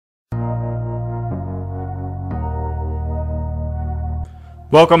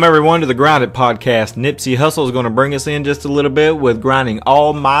Welcome everyone to the Grind It Podcast. Nipsey Hussle is going to bring us in just a little bit with grinding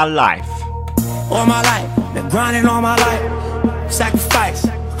all my life. All my life, been grinding all my life. Sacrifice,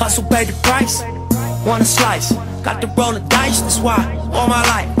 hustle paid the price. Want a slice, got to roll the dice. That's why all my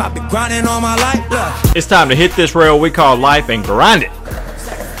life I've been grinding all my life. Look. It's time to hit this rail we call life and grind it.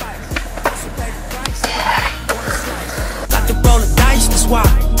 Got to roll the dice. That's why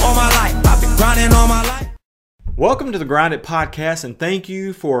all my life I've been grinding all my life. Welcome to the Grind It Podcast, and thank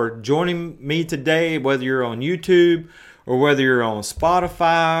you for joining me today, whether you're on YouTube or whether you're on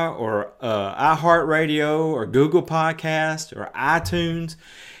Spotify or iHeartRadio or Google Podcast or iTunes.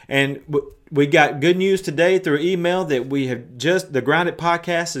 And we got good news today through email that the Grind It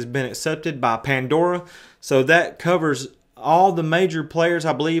Podcast has been accepted by Pandora. So that covers all the major players,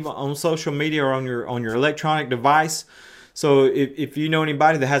 I believe, on social media or on your electronic device. So if you know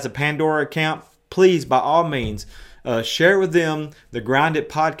anybody that has a Pandora account, please, by all means, share with them the Grind It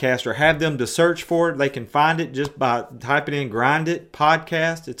Podcast or have them to search for it. They can find it just by typing in Grind It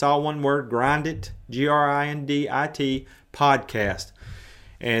Podcast. It's all one word, Grind It, Grindit Podcast.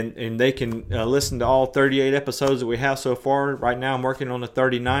 And they can listen to all 38 episodes that we have so far. Right now I'm working on the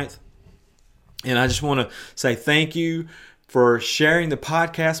 39th. And I just want to say thank you for sharing the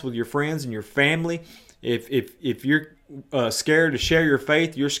podcast with your friends and your family. If you're scared to share your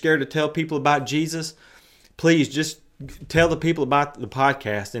faith, you're scared to tell people about Jesus, please just tell the people about the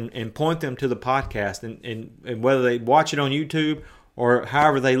podcast and point them to the podcast. And whether they watch it on YouTube or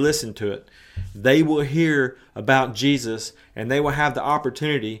however they listen to it, they will hear about Jesus and they will have the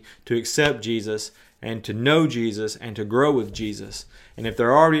opportunity to accept Jesus and to know Jesus and to grow with Jesus. And if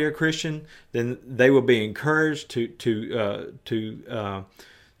they're already a Christian, then they will be encouraged to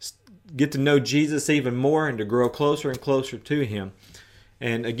get to know Jesus even more and to grow closer and closer to Him.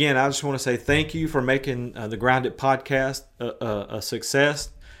 And again, I just want to say thank you for making the Grind It Podcast a success.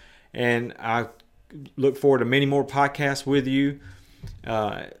 And I look forward to many more podcasts with you.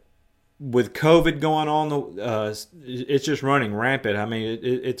 With COVID going on, it's just running rampant. I mean,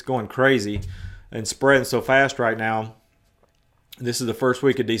 it's going crazy and spreading so fast right now. This is the first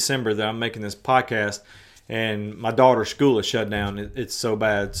week of December that I'm making this podcast. And my daughter's school is shut down. It's so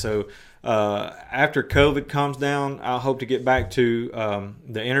bad. So after COVID calms down, I hope to get back to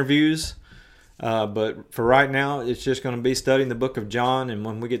the interviews. But for right now, it's just going to be studying the book of John. And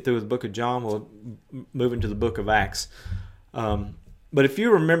when we get through with the book of John, we'll move into the book of Acts. But if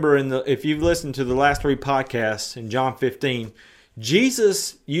you remember, if you've listened to the last three podcasts in John 15,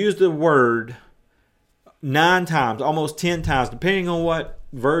 Jesus used the word 9 times, almost 10 times, depending on what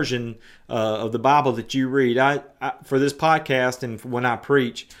version of the Bible that you read. I for this podcast and when I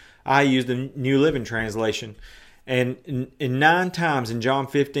preach, I use the New Living Translation. And in 9 times in John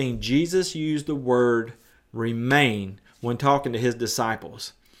 15, Jesus used the word remain when talking to His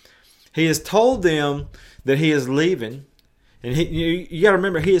disciples. He has told them that He is leaving. And you got to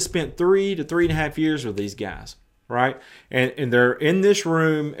remember, He has spent 3 to 3.5 years with these guys. Right? And they're in this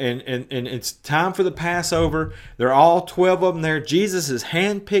room, and it's time for the Passover. They're all 12 of them there. Jesus has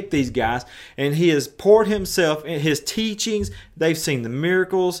handpicked these guys, and He has poured Himself in His teachings. They've seen the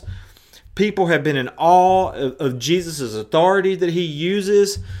miracles. People have been in awe of Jesus' authority that He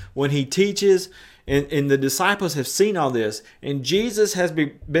uses when He teaches. And the disciples have seen all this. And Jesus has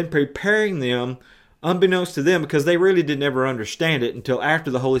been preparing them, unbeknownst to them, because they really did never understand it until after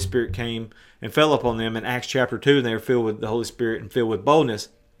the Holy Spirit came and fell upon them in Acts chapter 2, and they were filled with the Holy Spirit and filled with boldness.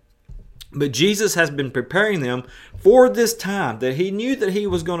 But Jesus has been preparing them for this time, that He knew that He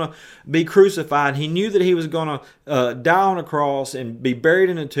was going to be crucified. He knew that He was going to die on a cross and be buried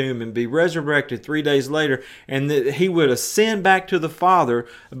in a tomb and be resurrected 3 days later, and that He would ascend back to the Father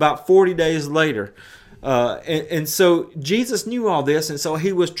about 40 days later. And so Jesus knew all this, and so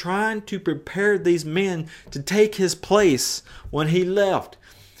He was trying to prepare these men to take His place when He left.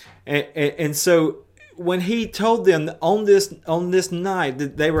 And so when He told them on this night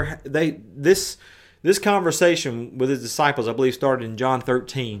that this conversation with His disciples, I believe, started in John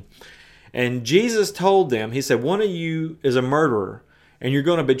 13. And Jesus told them, He said, one of you is a murderer, and you're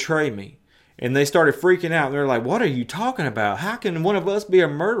going to betray me. And they started freaking out. And they're like, what are you talking about? How can one of us be a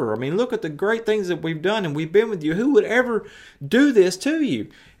murderer? I mean, look at the great things that we've done, and we've been with you. Who would ever do this to you?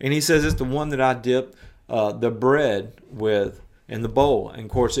 And He says, it's the one that I dipped the bread with in the bowl. And of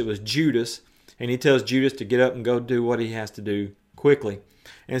course, it was Judas. And He tells Judas to get up and go do what he has to do quickly.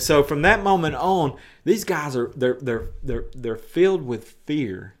 And so from that moment on, these guys they're filled with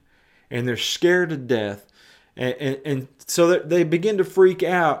fear, and they're scared to death. And so they begin to freak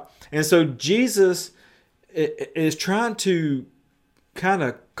out. And so Jesus is trying to kind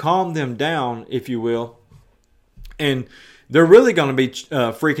of calm them down, if you will. And they're really going to be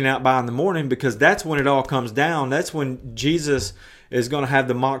freaking out by in the morning, because that's when it all comes down. That's when Jesus is going to have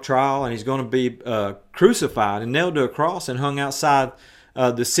the mock trial, and he's going to be crucified and nailed to a cross and hung outside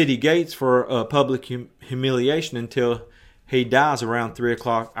the city gates for public humiliation until he dies around 3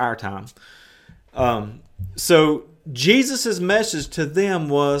 o'clock our time. So Jesus' message to them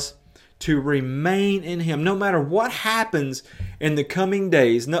was to remain in him. No matter what happens in the coming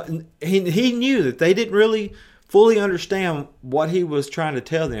days, he knew that they didn't really fully understand what he was trying to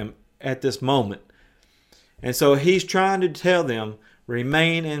tell them at this moment. And so he's trying to tell them,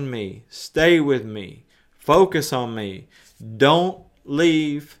 remain in me, stay with me, focus on me, don't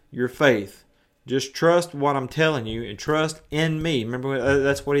leave your faith. Just trust what I'm telling you and trust in me. Remember,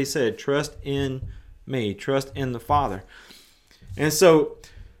 that's what he said, trust in me, trust in the Father. And so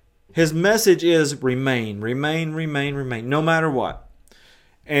his message is remain, no matter what.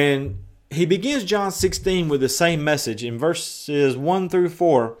 And he begins John 16 with the same message. In verses 1 through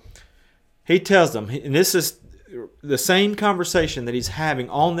 4, he tells them, and this is the same conversation that he's having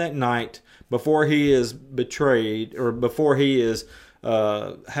on that night before he is betrayed, or before he is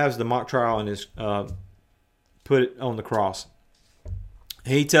has the mock trial and is put on the cross.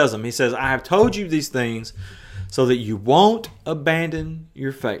 He tells them, he says, I have told you these things so that you won't abandon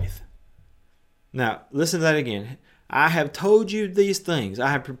your faith. Now, listen to that again. I have told you these things.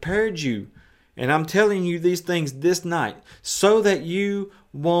 I have prepared you, and I'm telling you these things this night so that you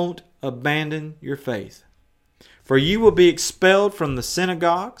won't abandon your faith. For you will be expelled from the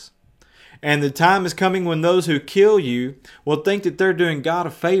synagogues, and the time is coming when those who kill you will think that they're doing God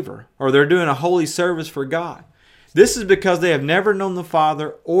a favor, or they're doing a holy service for God. This is because they have never known the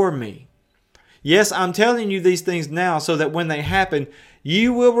Father or me. Yes, I'm telling you these things now so that when they happen,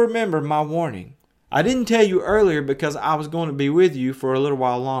 you will remember my warning. I didn't tell you earlier because I was going to be with you for a little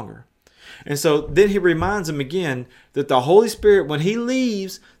while longer. And so then he reminds them again that the Holy Spirit, when he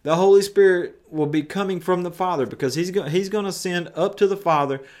leaves, the Holy Spirit will be coming from the Father, because he's going to send up to the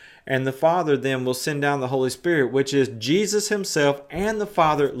Father, and the Father then will send down the Holy Spirit, which is Jesus himself and the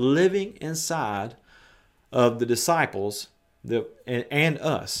Father living inside of the disciples and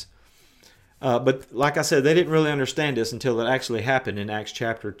us. But like I said, they didn't really understand this until it actually happened in Acts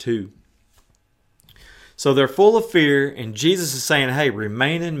chapter 2. So they're full of fear, and Jesus is saying, hey,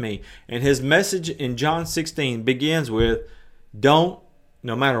 remain in me. And his message in John 16 begins with, no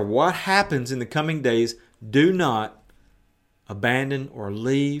matter what happens in the coming days, do not abandon or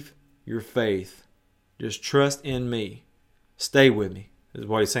leave your faith. Just trust in me. Stay with me. This is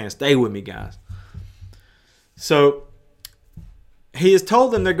what he's saying. Stay with me, guys. So he has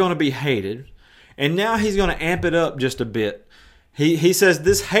told them they're going to be hated, and now he's going to amp it up just a bit. He says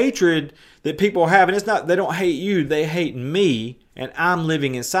this hatred that people have, and it's not, they don't hate you, they hate me, and I'm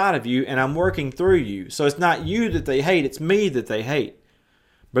living inside of you, and I'm working through you. So it's not you that they hate, it's me that they hate.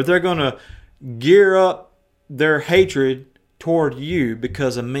 But they're going to gear up their hatred toward you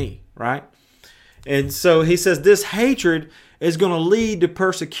because of me, right? And so he says this hatred is going to lead to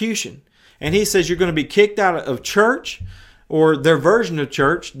persecution. And he says you're going to be kicked out of church, or their version of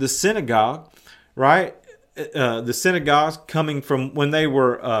church, the synagogue, right? The synagogues coming from when they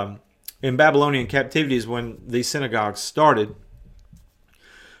were in Babylonian captivities, when these synagogues started.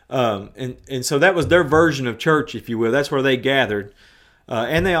 And so that was their version of church, if you will. That's where they gathered.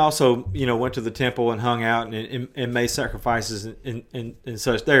 And they also, went to the temple and hung out and made sacrifices and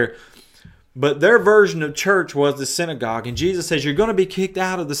such there. But their version of church was the synagogue. And Jesus says, you're going to be kicked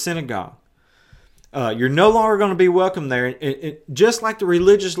out of the synagogue. You're no longer going to be welcome there. Just like the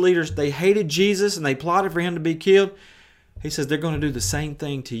religious leaders, they hated Jesus and they plotted for him to be killed. He says they're going to do the same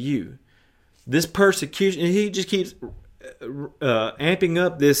thing to you. This persecution, and he just keeps amping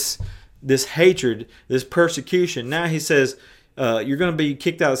up this hatred, this persecution. Now he says you're going to be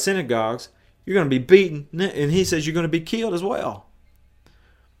kicked out of synagogues. You're going to be beaten. And he says you're going to be killed as well.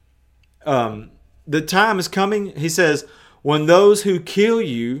 The time is coming, he says, when those who kill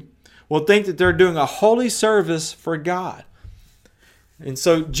you will think that they're doing a holy service for God. And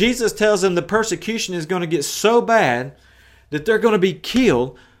so Jesus tells them the persecution is going to get so bad that they're going to be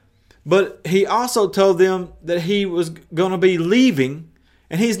killed. But he also told them that he was going to be leaving,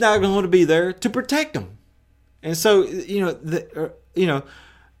 and he's not going to be there to protect them. And so,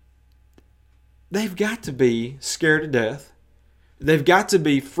 they've got to be scared to death. They've got to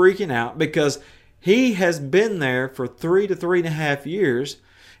be freaking out because he has been there for 3 to 3.5 years.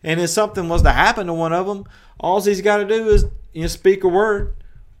 And if something was to happen to one of them, all he's got to do is speak a word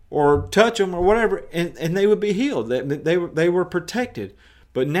or touch them or whatever, and they would be healed. They were protected.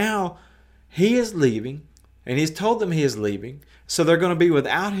 But now he is leaving, and he's told them he is leaving, so they're going to be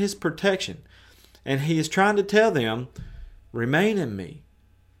without his protection. And he is trying to tell them, remain in me.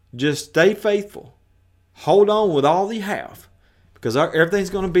 Just stay faithful. Hold on with all you have, because everything's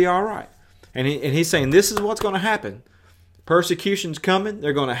going to be all right. And he's saying this is what's going to happen. Persecution's coming.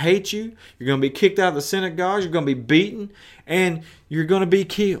 They're going to hate you. You're going to be kicked out of the synagogues. You're going to be beaten. And you're going to be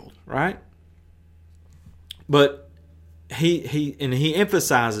killed, right? But he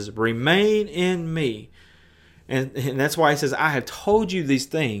emphasizes, remain in me. And that's why he says, I have told you these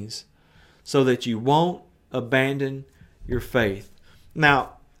things so that you won't abandon your faith.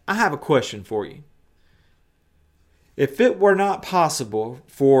 Now, I have a question for you. If it were not possible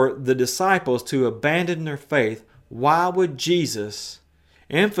for the disciples to abandon their faith, why would Jesus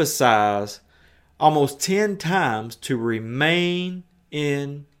emphasize almost 10 times to remain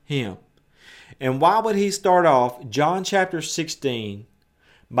in him? And why would he start off John chapter 16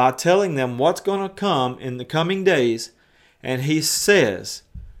 by telling them what's going to come in the coming days? And he says,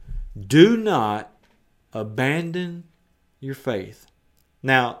 do not abandon your faith.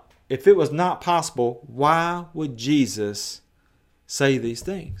 Now, if it was not possible, why would Jesus say these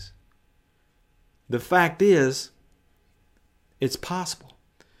things? The fact is, it's possible.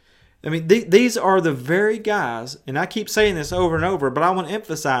 I mean, these are the very guys, and I keep saying this over and over, but I want to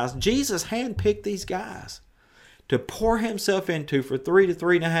emphasize, Jesus handpicked these guys to pour himself into for 3 to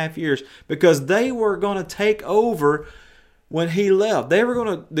 3.5 years, because they were going to take over when he left.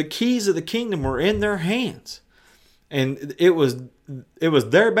 The keys of the kingdom were in their hands. And it was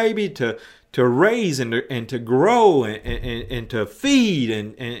their baby to raise and to grow and to feed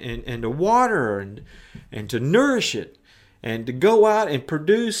and to water and to nourish it and to go out and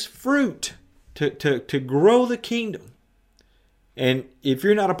produce fruit to grow the kingdom. And if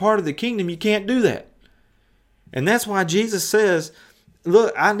you're not a part of the kingdom, you can't do that. And that's why Jesus says,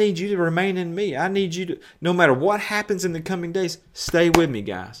 look, I need you to remain in me. I need you to, no matter what happens in the coming days, stay with me,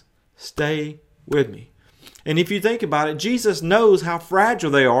 guys. Stay with me. And if you think about it, Jesus knows how fragile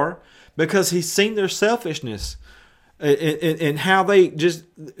they are, because he's seen their selfishness and how they just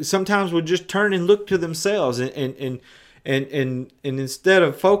sometimes would just turn and look to themselves and instead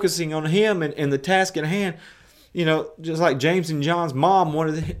of focusing on him and the task at hand, you know, just like James and John's mom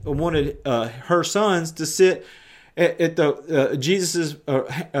wanted her sons to sit at the Jesus's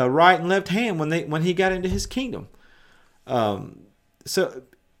right and left hand when he got into his kingdom. So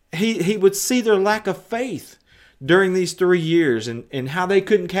he would see their lack of faith during these 3 years and how they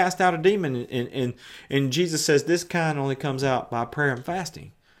couldn't cast out a demon. And Jesus says this kind only comes out by prayer and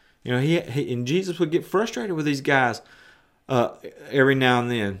fasting. You know, and Jesus would get frustrated with these guys every now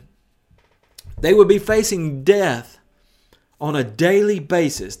and then. They would be facing death on a daily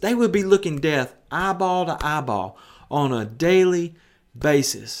basis. They would be looking death eyeball to eyeball on a daily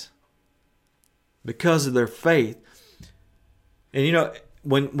basis because of their faith. And you know,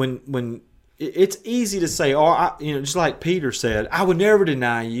 when it's easy to say, just like Peter said, I would never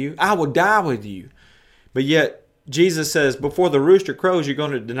deny you. I will die with you. But yet Jesus says, before the rooster crows, you're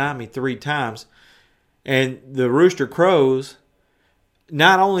going to deny me 3 times. And the rooster crows.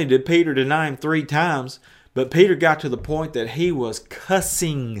 Not only did Peter deny him 3 times, but Peter got to the point that he was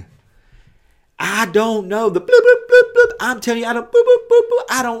cussing. I don't know the bloop, bloop, bloop, bloop. I'm telling you, I don't bloop, bloop, bloop, bloop.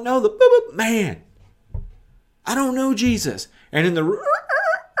 I don't know the bloop, bloop. Man, I don't know Jesus. And in the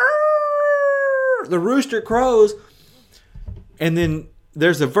rooster crows, and then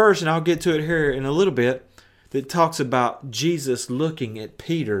there's a verse, and I'll get to it here in a little bit, that talks about Jesus looking at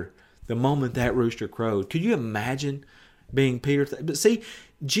Peter the moment that rooster crowed. Could you imagine being Peter? But see,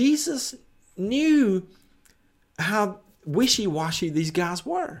 Jesus knew how wishy-washy these guys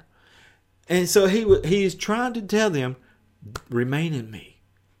were. And so he is trying to tell them, remain in me.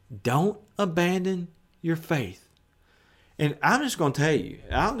 Don't abandon your faith. And I'm just going to tell you,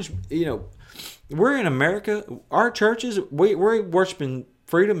 we're in America. Our churches, we're worshiping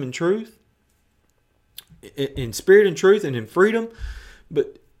freedom and truth, in spirit and truth and in freedom.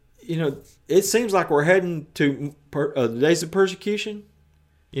 But, it seems like we're heading to the days of persecution.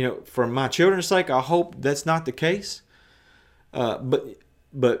 For my children's sake, I hope that's not the case.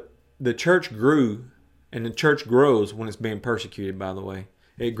 But the church grew, and the church grows when it's being persecuted, by the way.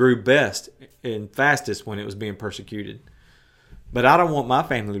 It grew best and fastest when it was being persecuted. But I don't want my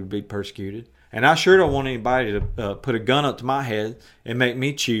family to be persecuted. And I sure don't want anybody to put a gun up to my head and make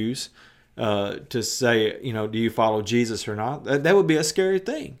me choose to say, do you follow Jesus or not? That would be a scary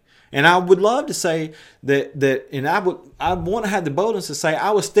thing. And I would love to say that, and I want to have the boldness to say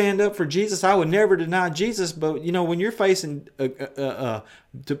I would stand up for Jesus. I would never deny Jesus. But when you're facing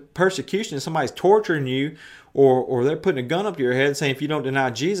persecution and somebody's torturing you, or they're putting a gun up to your head saying if you don't deny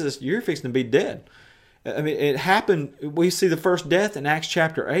Jesus, you're fixing to be dead. I mean, it happened. We see the first death in Acts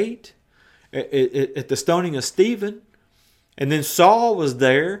chapter 8. at the stoning of Stephen. And then Saul was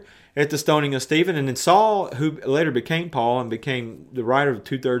there at the stoning of Stephen. And then Saul, who later became Paul and became the writer of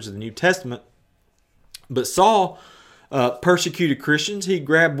 2/3 of the New Testament. But Saul persecuted Christians. He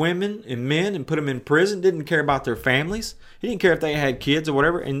grabbed women and men and put them in prison. Didn't care about their families. He didn't care if they had kids or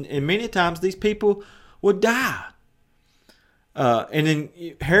whatever. And many times these people would die. And then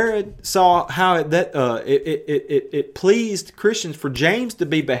Herod saw how it pleased Christians for James to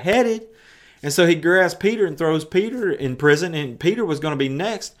be beheaded. And so he grabs Peter and throws Peter in prison. And Peter was going to be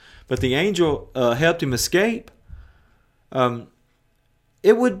next. But the angel helped him escape.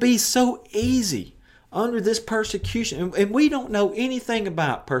 It would be so easy under this persecution. And we don't know anything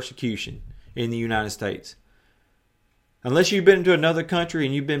about persecution in the United States. Unless you've been to another country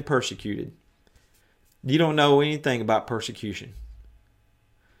and you've been persecuted. You don't know anything about persecution.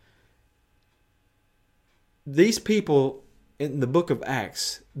 These people in the book of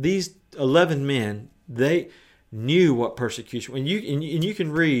Acts, these 11 men, they knew what persecution. And you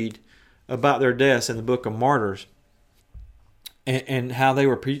can read about their deaths in the book of Martyrs and how they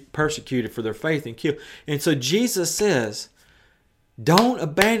were persecuted for their faith and killed. And so Jesus says, don't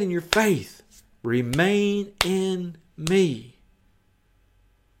abandon your faith. Remain in me.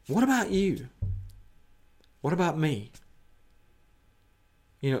 What about you? What about me?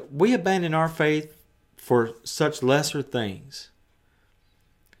 We abandon our faith for such lesser things.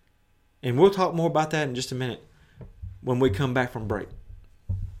 And we'll talk more about that in just a minute when we come back from break.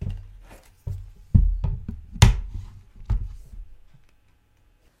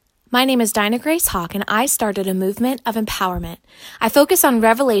 My name is Dinah Grace Hawk, and I started a movement of empowerment. I focus on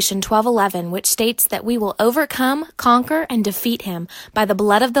Revelation 12:11, which states that we will overcome, conquer, and defeat him by the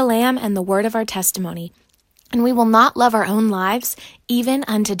blood of the Lamb and the word of our testimony. And we will not love our own lives, even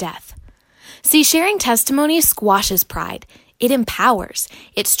unto death. See, sharing testimony squashes pride. It empowers,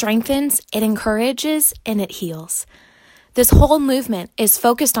 it strengthens, it encourages, and it heals. This whole movement is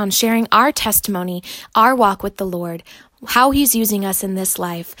focused on sharing our testimony, our walk with the Lord, how he's using us in this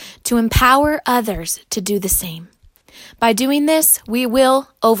life to empower others to do the same. By doing this, we will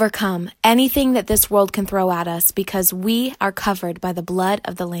overcome anything that this world can throw at us because we are covered by the blood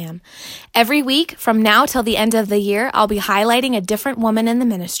of the Lamb. Every week from now till the end of the year, I'll be highlighting a different woman in the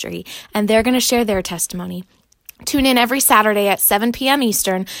ministry, and they're going to share their testimony. Tune in every Saturday at 7 p.m.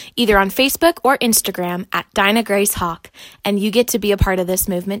 Eastern, either on Facebook or Instagram at Dinah Grace Hawk, and you get to be a part of this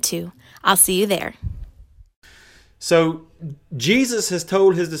movement too. I'll see you there. So Jesus has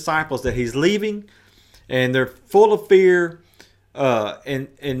told his disciples that he's leaving, and they're full of fear.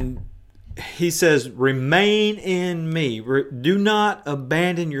 And he says, remain in me. Do not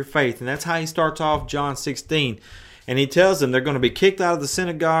abandon your faith. And that's how he starts off John 16. And he tells them they're going to be kicked out of the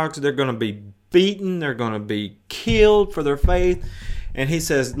synagogues. They're going to be beaten. They're going to be killed for their faith. And he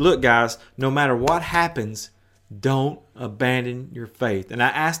says, look, guys, no matter what happens, don't abandon your faith. And I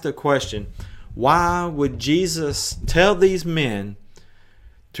asked a question. Why would Jesus tell these men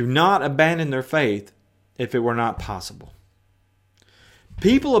to not abandon their faith if it were not possible?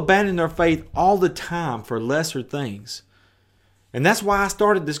 People abandon their faith all the time for lesser things. And that's why I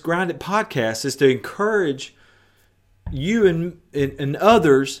started this Grounded podcast, is to encourage you and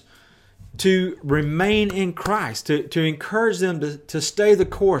others to remain in Christ, to encourage them to stay the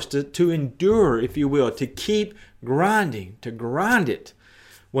course, to endure, if you will, to keep grinding, to grind it.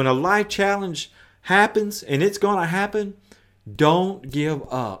 When a life challenge happens, and it's going to happen, don't give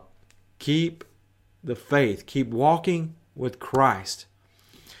up. Keep the faith. Keep walking with Christ.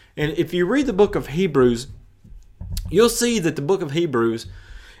 And if you read the book of Hebrews, you'll see that the book of Hebrews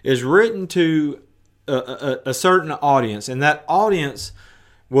is written to a certain audience. And that audience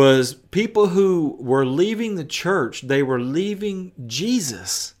was people who were leaving the church. They were leaving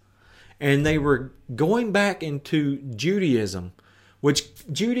Jesus. And they were going back into Judaism, which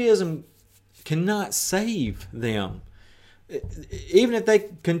Judaism cannot save them. Even if they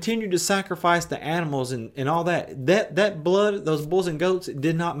continued to sacrifice the animals and all that blood, those bulls and goats, it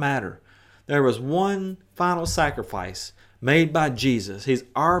did not matter. There was one final sacrifice made by Jesus. He's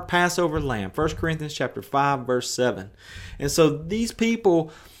our Passover lamb. 1 Corinthians chapter 5, verse 7. And so these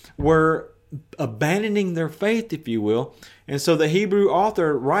people were abandoning their faith, if you will. And so the Hebrew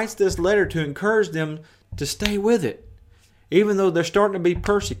author writes this letter to encourage them to stay with it. Even though they're starting to be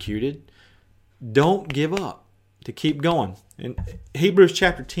persecuted, don't give up, to keep going. In Hebrews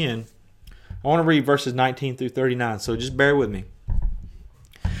chapter 10, I want to read verses 19 through 39, so just bear with me.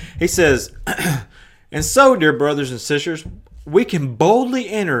 He says, and so, dear brothers and sisters, we can boldly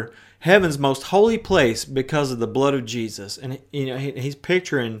enter heaven's most holy place because of the blood of Jesus. And he's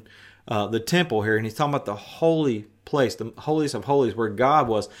picturing the temple here, and he's talking about the holy place, the holiest of holies where God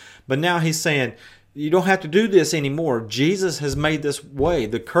was. But now he's saying, you don't have to do this anymore. Jesus has made this way.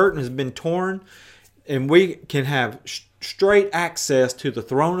 The curtain has been torn, and we can have straight access to the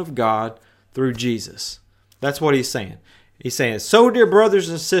throne of God through Jesus. That's what he's saying. He's saying, so dear brothers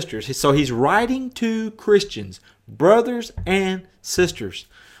and sisters. So he's writing to Christians, brothers and sisters.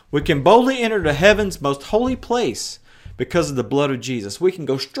 We can boldly enter the heaven's most holy place because of the blood of Jesus. We can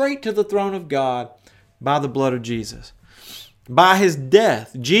go straight to the throne of God by the blood of Jesus. By his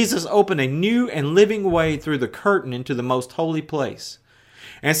death, Jesus opened a new and living way through the curtain into the most holy place.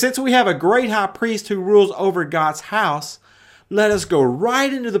 And since we have a great high priest who rules over God's house, let us go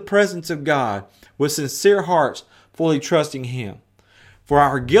right into the presence of God with sincere hearts, fully trusting him. For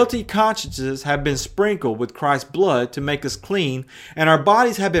our guilty consciences have been sprinkled with Christ's blood to make us clean, and our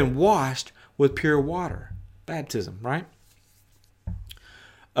bodies have been washed with pure water. Baptism, right?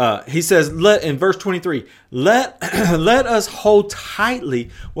 He says, in verse 23, let us hold tightly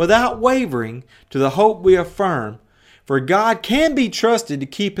without wavering to the hope we affirm, for God can be trusted to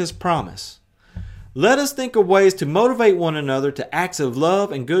keep his promise. Let us think of ways to motivate one another to acts of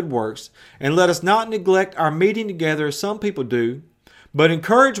love and good works, and let us not neglect our meeting together as some people do, but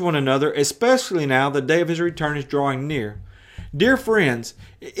encourage one another, especially now the day of his return is drawing near. Dear friends,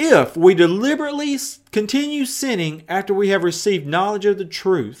 if we deliberately continue sinning after we have received knowledge of the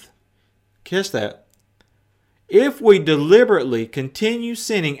truth, catch that. If we deliberately continue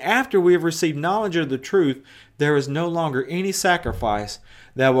sinning after we have received knowledge of the truth, there is no longer any sacrifice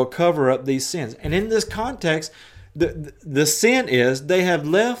that will cover up these sins. And in this context, the sin is they have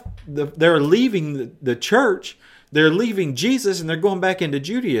left, they're leaving the church, they're leaving Jesus, and they're going back into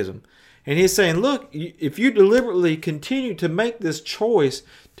Judaism. And he's saying, look, if you deliberately continue to make this choice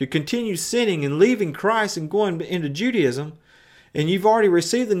to continue sinning and leaving Christ and going into Judaism, and you've already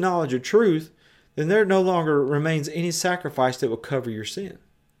received the knowledge of truth, then there no longer remains any sacrifice that will cover your sin.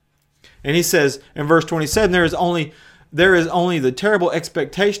 And he says in verse 27, there is only the terrible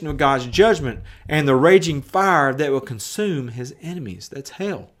expectation of God's judgment and the raging fire that will consume his enemies. That's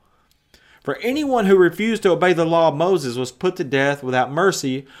hell. For anyone who refused to obey the law of Moses was put to death without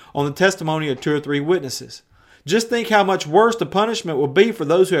mercy on the testimony of 2 or 3 witnesses. Just think how much worse the punishment will be for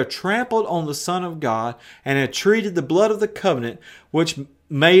those who have trampled on the Son of God and have treated the blood of the covenant, which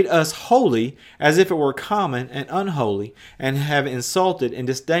made us holy, as if it were common and unholy, and have insulted and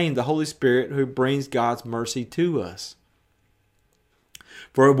disdained the Holy Spirit who brings God's mercy to us.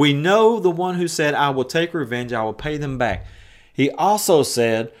 For we know the one who said, I will take revenge, I will pay them back. He also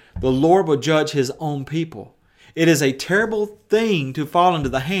said, the Lord will judge his own people. It is a terrible thing to fall into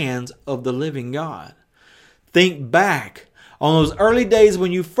the hands of the living God. Think back on those early days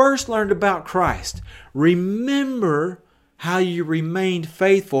when you first learned about Christ. Remember how you remained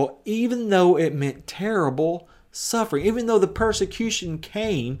faithful even though it meant terrible suffering. Even though the persecution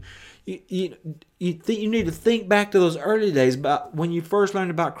came, you need to think back to those early days about when you first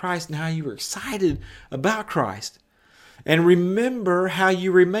learned about Christ and how you were excited about Christ. And remember how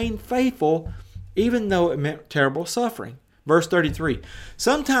you remained faithful even though it meant terrible suffering. Verse 33,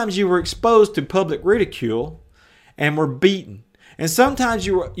 sometimes you were exposed to public ridicule and were beaten. And sometimes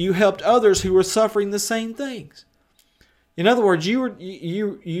you helped others who were suffering the same things. In other words,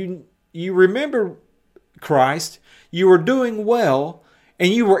 you remember Christ, you were doing well,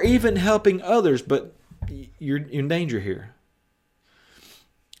 and you were even helping others, but you're in danger here.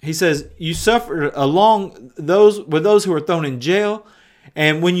 He says, you suffered along with those who were thrown in jail,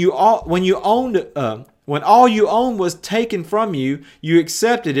 and when all you owned was taken from you, you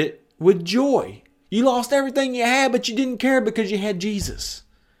accepted it with joy. You lost everything you had, but you didn't care because you had Jesus.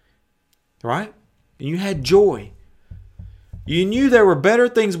 Right? And you had joy. You knew there were better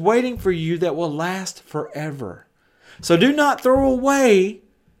things waiting for you that will last forever. So do not throw away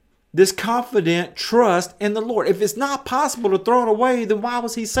this confident trust in the Lord. If it's not possible to throw it away, then why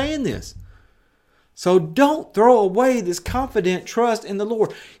was he saying this? So don't throw away this confident trust in the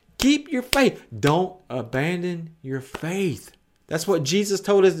Lord. Keep your faith. Don't abandon your faith. That's what Jesus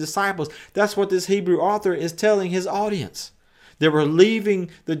told his disciples. That's what this Hebrew author is telling his audience. They were leaving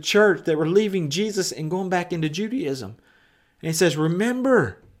the church. They were leaving Jesus and going back into Judaism. And he says,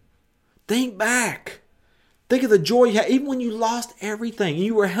 remember, think back. Think of the joy you had, even when you lost everything.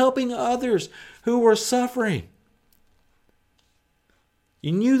 You were helping others who were suffering.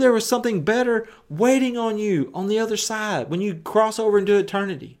 You knew there was something better waiting on you on the other side when you cross over into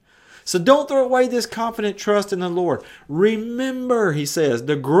eternity. So don't throw away this confident trust in the Lord. Remember, he says,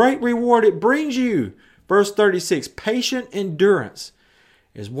 the great reward it brings you. Verse 36, patient endurance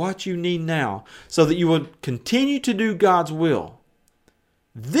is what you need now so that you will continue to do God's will.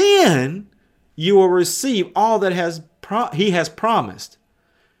 then you will receive all that He has promised.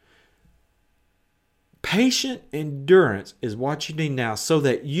 Patient endurance is what you need now so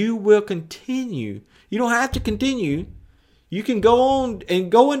that you will continue. You don't have to continue. You can go on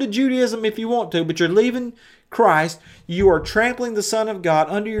and go into Judaism if you want to, but you're leaving Christ. You are trampling the Son of God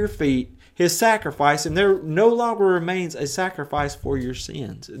under your feet, His sacrifice, and there no longer remains a sacrifice for your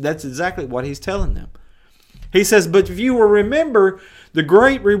sins. That's exactly what He's telling them. He says, but if you will remember the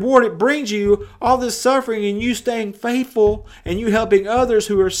great reward it brings you, all this suffering and you staying faithful and you helping others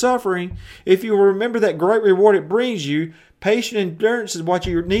who are suffering, if you will remember that great reward it brings you, patient endurance is what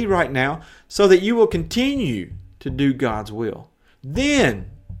you need right now so that you will continue to do God's will. Then,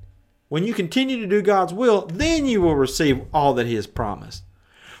 when you continue to do God's will, then you will receive all that He has promised.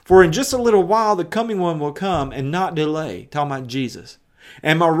 For in just a little while the coming one will come and not delay. Talking about Jesus.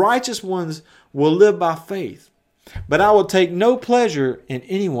 And my righteous ones will live by faith. But I will take no pleasure in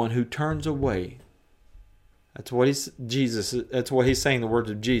anyone who turns away. That's what That's what He's saying, the words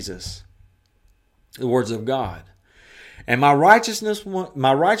of Jesus. The words of God. And my righteous ones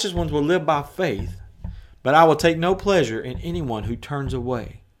will live by faith. But I will take no pleasure in anyone who turns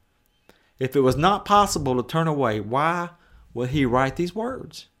away. If it was not possible to turn away, why would He write these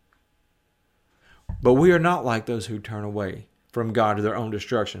words? But we are not like those who turn away from God to their own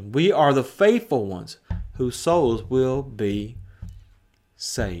destruction. We are the faithful ones whose souls will be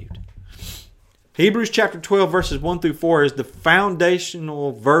saved. Hebrews chapter 12 verses 1 through 4 is the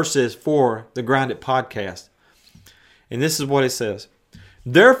foundational verses for the Grounded podcast. And this is what it says.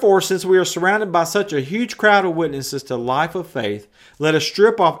 Therefore, since we are surrounded by such a huge crowd of witnesses to life of faith, let us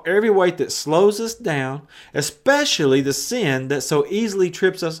strip off every weight that slows us down, especially the sin that so easily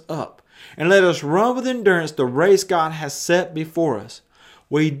trips us up. And let us run with endurance the race God has set before us.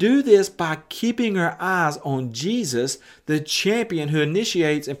 We do this by keeping our eyes on Jesus, the champion who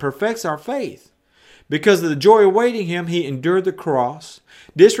initiates and perfects our faith. Because of the joy awaiting Him, He endured the cross,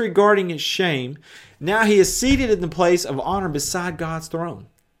 disregarding its shame. Now He is seated in the place of honor beside God's throne.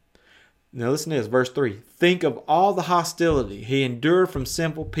 Now listen to this, verse 3. Think of all the hostility He endured from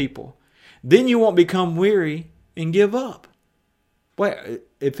sinful people. Then you won't become weary and give up. Wait,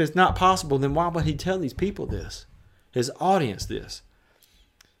 if it's not possible, then why would He tell these people this? His audience this.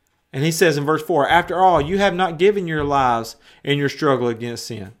 And He says in verse 4, after all, you have not given your lives in your struggle against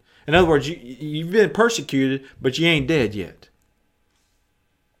sin. In other words, you've been persecuted, but you ain't dead yet.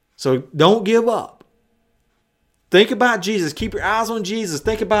 So don't give up. Think about Jesus. Keep your eyes on Jesus.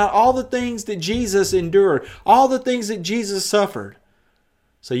 Think about all the things that Jesus endured, all the things that Jesus suffered,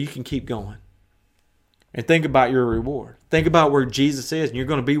 so you can keep going. And think about your reward. Think about where Jesus is, and you're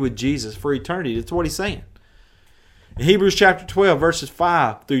going to be with Jesus for eternity. That's what He's saying. In Hebrews chapter 12, verses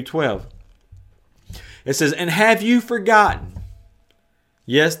 5 through 12, it says, and have you forgotten?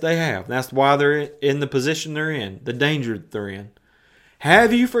 Yes, they have. That's why they're in the position they're in, the danger they're in.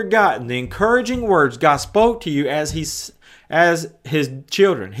 Have you forgotten the encouraging words God spoke to you as His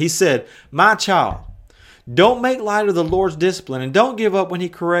children? He said, my child, don't make light of the Lord's discipline and don't give up when He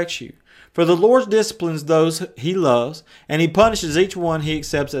corrects you. For the Lord disciplines those He loves, and He punishes each one He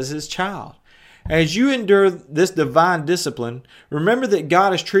accepts as His child. As you endure this divine discipline, remember that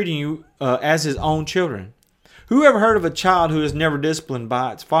God is treating you as His own children. Who ever heard of a child who is never disciplined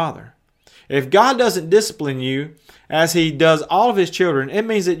by its father? If God doesn't discipline you as He does all of His children, it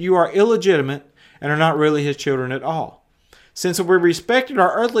means that you are illegitimate and are not really His children at all. Since we respected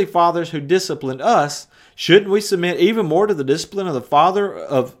our earthly fathers who disciplined us, shouldn't we submit even more to the discipline of the Father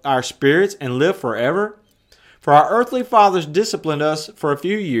of our spirits and live forever? For our earthly fathers disciplined us for a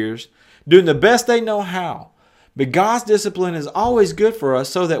few years, doing the best they know how. But God's discipline is always good for us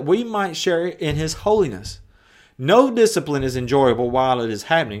so that we might share in His holiness. No discipline is enjoyable while it is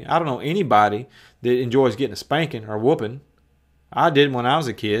happening. I don't know anybody that enjoys getting a spanking or whooping. I did when I was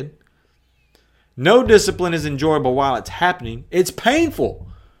a kid. No discipline is enjoyable while it's happening. It's painful.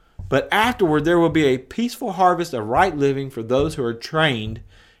 But afterward, there will be a peaceful harvest of right living for those who are trained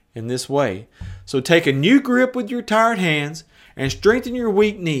in this way. So take a new grip with your tired hands and strengthen your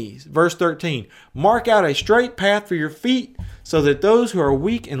weak knees. Verse 13, mark out a straight path for your feet so that those who are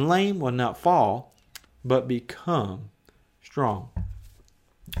weak and lame will not fall, but become strong.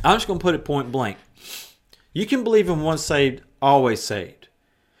 I'm just going to put it point blank. You can believe in once saved, always saved.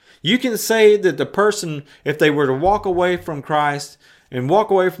 You can say that the person, if they were to walk away from Christ and walk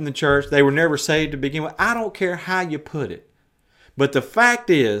away from the church, they were never saved to begin with. I don't care how you put it. But the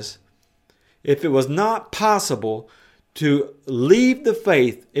fact is, if it was not possible to leave the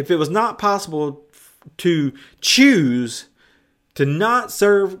faith, if it was not possible to choose to not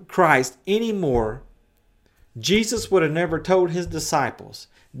serve Christ anymore, Jesus would have never told his disciples,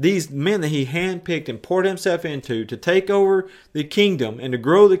 these men that he handpicked and poured himself into to take over the kingdom and to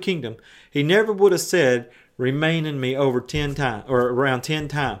grow the kingdom, he never would have said, remain in me over 10 times or around 10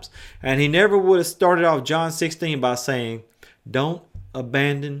 times. And he never would have started off John 16 by saying, don't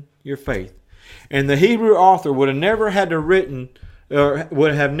abandon your faith. And the Hebrew author would have never had to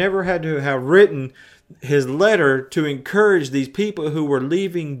have written his letter to encourage these people who were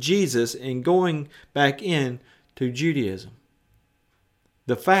leaving Jesus and going back in to Judaism.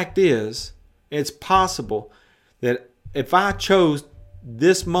 The fact is, it's possible that if I chose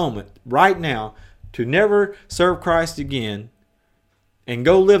this moment right now to never serve Christ again and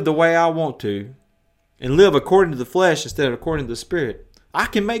go live the way I want to and live according to the flesh instead of according to the Spirit, I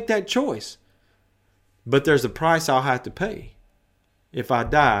can make that choice. But there's a price I'll have to pay if I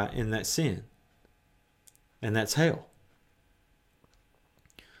die in that sin. And that's hell.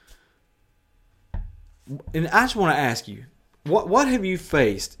 And I just want to ask you, what have you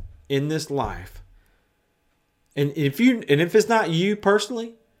faced in this life? And if it's not you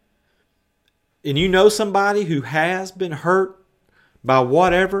personally, and you know somebody who has been hurt by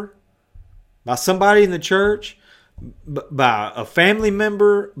whatever, by somebody in the church, by a family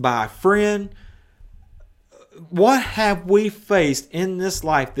member, by a friend, what have we faced in this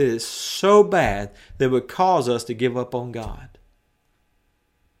life that is so bad that would cause us to give up on God?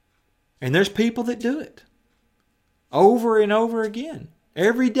 And there's people that do it over and over again,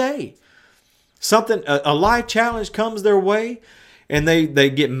 every day. A life challenge comes their way, and they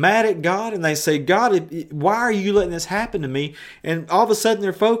get mad at God, and they say, God, why are you letting this happen to me? And all of a sudden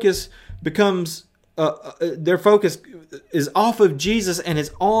their focus becomes is off of Jesus and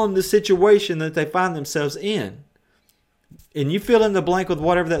it's on the situation that they find themselves in. And you fill in the blank with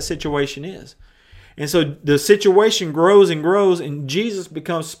whatever that situation is. And so the situation grows and grows, and Jesus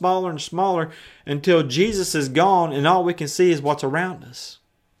becomes smaller and smaller until Jesus is gone and all we can see is what's around us.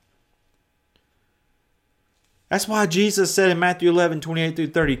 That's why Jesus said in Matthew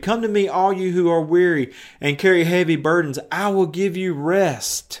 11:28-30, come to me, all you who are weary and carry heavy burdens. I will give you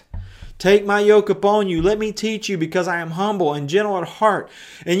rest. Take my yoke upon you. Let me teach you, because I am humble and gentle at heart,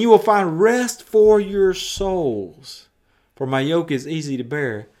 and you will find rest for your souls. For my yoke is easy to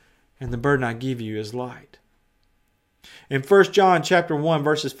bear, and the burden I give you is light. In 1 John chapter 1,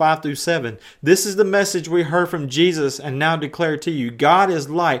 verses 5-7, this is the message we heard from Jesus and now declare to you. God is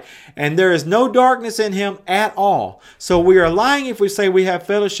light, and there is no darkness in him at all. So we are lying if we say we have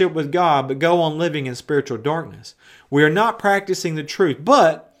fellowship with God, but go on living in spiritual darkness. We are not practicing the truth.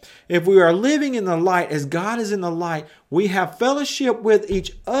 But if we are living in the light as God is in the light, we have fellowship with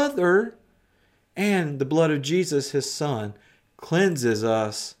each other, and the blood of Jesus, his Son, cleanses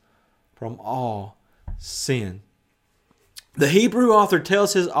us from all sin. The Hebrew author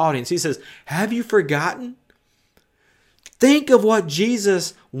tells his audience, he says, have you forgotten? Think of what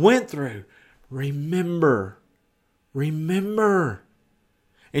Jesus went through. Remember.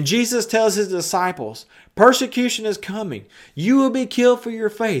 And Jesus tells his disciples, persecution is coming. You will be killed for your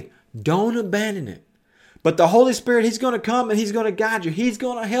faith. Don't abandon it. But the Holy Spirit, he's going to come and he's going to guide you. He's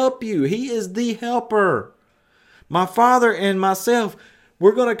going to help you. He is the helper. My Father and myself,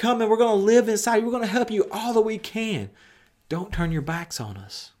 we're going to come and we're going to live inside you. We're going to help you all that we can. Don't turn your backs on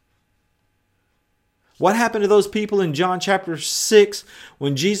us. What happened to those people in John chapter 6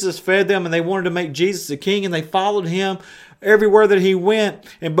 when Jesus fed them and they wanted to make Jesus the king and they followed him everywhere that he went?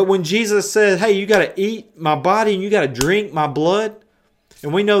 But when Jesus said, hey, you got to eat my body and you got to drink my blood.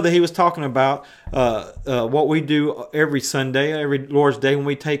 And we know that he was talking about what we do every Sunday, every Lord's Day when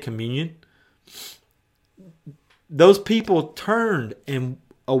we take communion. Those people turned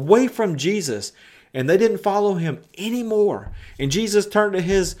away from Jesus, and they didn't follow him anymore. And Jesus turned to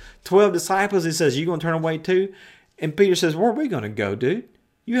his 12 disciples. He says, you going to turn away too? And Peter says, where are we going to go, dude?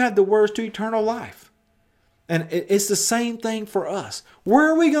 You have the words to eternal life. And it's the same thing for us. Where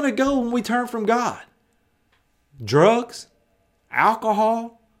are we going to go when we turn from God? Drugs?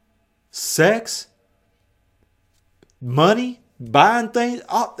 Alcohol? Sex? Money? Buying things?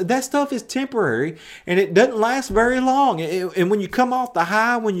 That stuff is temporary, and it doesn't last very long. And when you come off the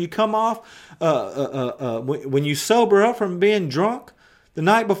high, when you come off, when you sober up from being drunk the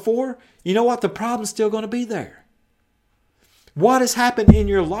night before, you know what? The problem's still going to be there. What has happened in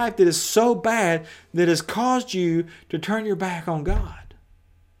your life that is so bad that has caused you to turn your back on God?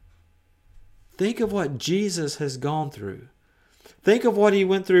 Think of what Jesus has gone through. Think of what he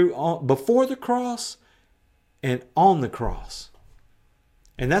went through before the cross and on the cross.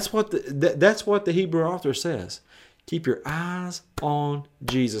 And that's what the Hebrew author says. Keep your eyes on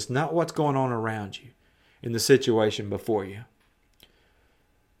Jesus, not what's going on around you in the situation before you.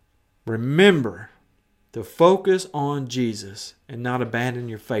 Remember to focus on Jesus and not abandon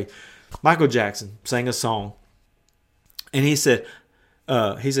your faith. Michael Jackson sang a song, and he says,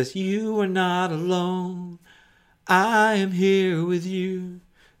 "You are not alone. I am here with you.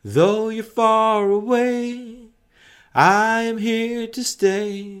 Though you're far away, I am here to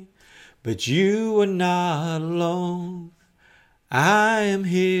stay. But you are not alone. I am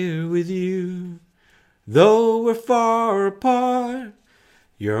here with you. Though we're far apart,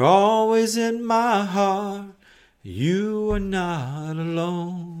 you're always in my heart. You are not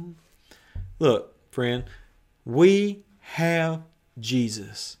alone." Look, friend, we have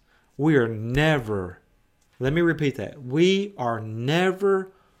Jesus. We are never, let me repeat that, we are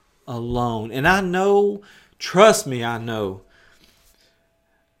never alone. And I know, trust me, I know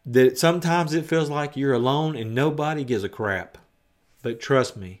that sometimes it feels like you're alone and nobody gives a crap. But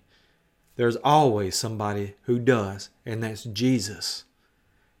trust me, there's always somebody who does, and that's Jesus.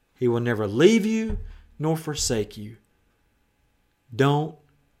 He will never leave you nor forsake you. Don't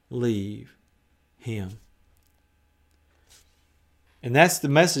leave Him. And that's the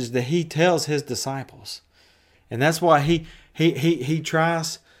message that He tells His disciples. And that's why He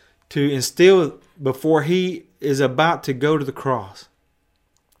tries to instill before He is about to go to the cross.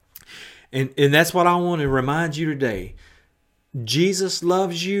 And that's what I want to remind you today. Jesus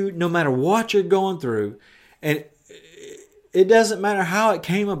loves you no matter what you're going through. And it doesn't matter how it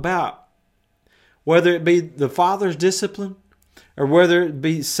came about. Whether it be the Father's discipline, or whether it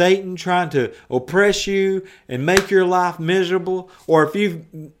be Satan trying to oppress you and make your life miserable, or if you've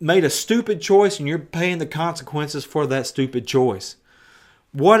made a stupid choice and you're paying the consequences for that stupid choice.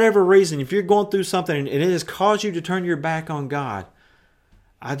 Whatever reason, if you're going through something and it has caused you to turn your back on God,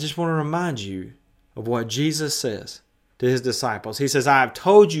 I just want to remind you of what Jesus says to His disciples. He says, "I have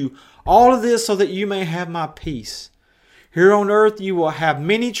told you all of this so that you may have my peace. Here on earth you will have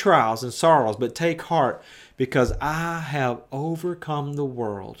many trials and sorrows, but take heart, because I have overcome the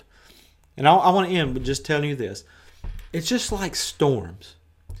world." And I want to end with just telling you this. It's just like storms.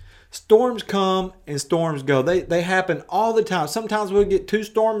 Storms come and storms go. They happen all the time. Sometimes we'll get 2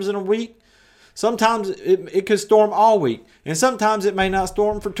 storms in a week. Sometimes it could storm all week. And sometimes it may not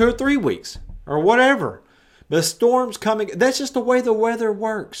storm for 2 or 3 weeks or whatever. But storms coming, that's just the way the weather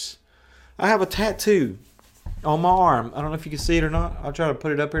works. I have a tattoo on my arm. I don't know if you can see it or not. I'll try to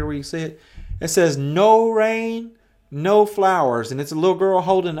put it up here where you can see it. It says, "No rain, no flowers." And it's a little girl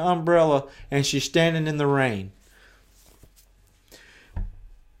holding an umbrella and she's standing in the rain.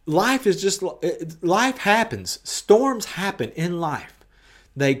 Life happens. Storms happen in life.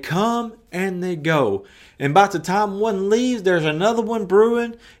 They come and they go. And by the time one leaves, there's another one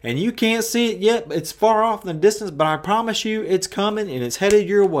brewing. And you can't see it yet. It's far off in the distance. But I promise you it's coming and it's headed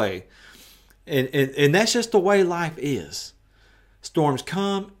your way. And that's just the way life is. Storms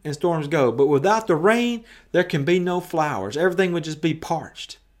come and storms go. But without the rain, there can be no flowers. Everything would just be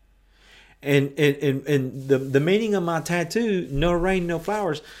parched. And the meaning of my tattoo, "No rain, no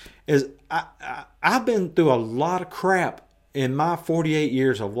flowers," is I've been through a lot of crap in my 48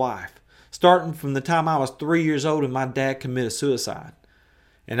 years of life. Starting from the time I was 3 years old and my dad committed suicide.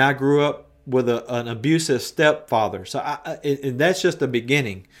 And I grew up with an abusive stepfather. So and that's just the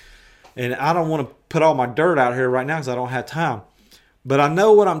beginning. And I don't want to put all my dirt out here right now because I don't have time. But I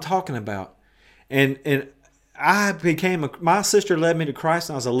know what I'm talking about. And my sister led me to Christ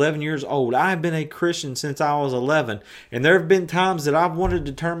when I was 11 years old. I've been a Christian since I was 11. And there have been times that I've wanted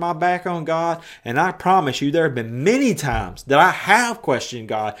to turn my back on God. And I promise you, there have been many times that I have questioned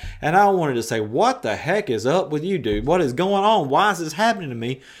God. And I wanted to say, "What the heck is up with you, dude? What is going on? Why is this happening to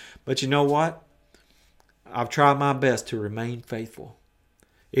me?" But you know what? I've tried my best to remain faithful.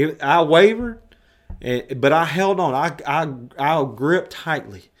 I wavered, but I held on. I gripped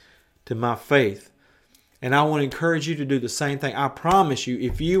tightly to my faith. And I want to encourage you to do the same thing. I promise you,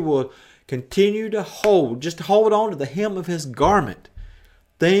 if you will continue to just hold on to the hem of His garment,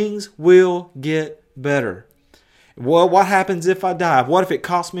 things will get better. Well, what happens if I die? What if it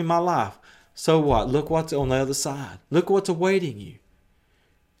costs me my life? So what? Look what's on the other side. Look what's awaiting you.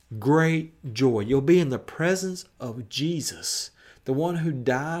 Great joy. You'll be in the presence of Jesus, the one who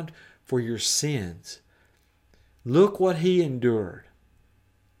died for your sins. Look what He endured.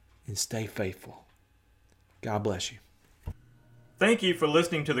 And stay faithful. God bless you. Thank you for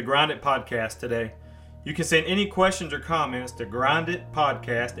listening to the Grind It Podcast today. You can send any questions or comments to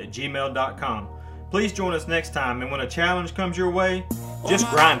grinditpodcast@gmail.com. Please join us next time, and when a challenge comes your way, just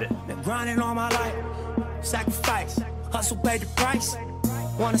grind it. Been grinding all my life, sacrifice, hustle pay the price,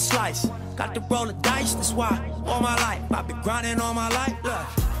 want a slice, got to roll the dice, that's why all my life, I've been grinding all my life, look,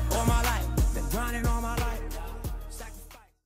 all my life.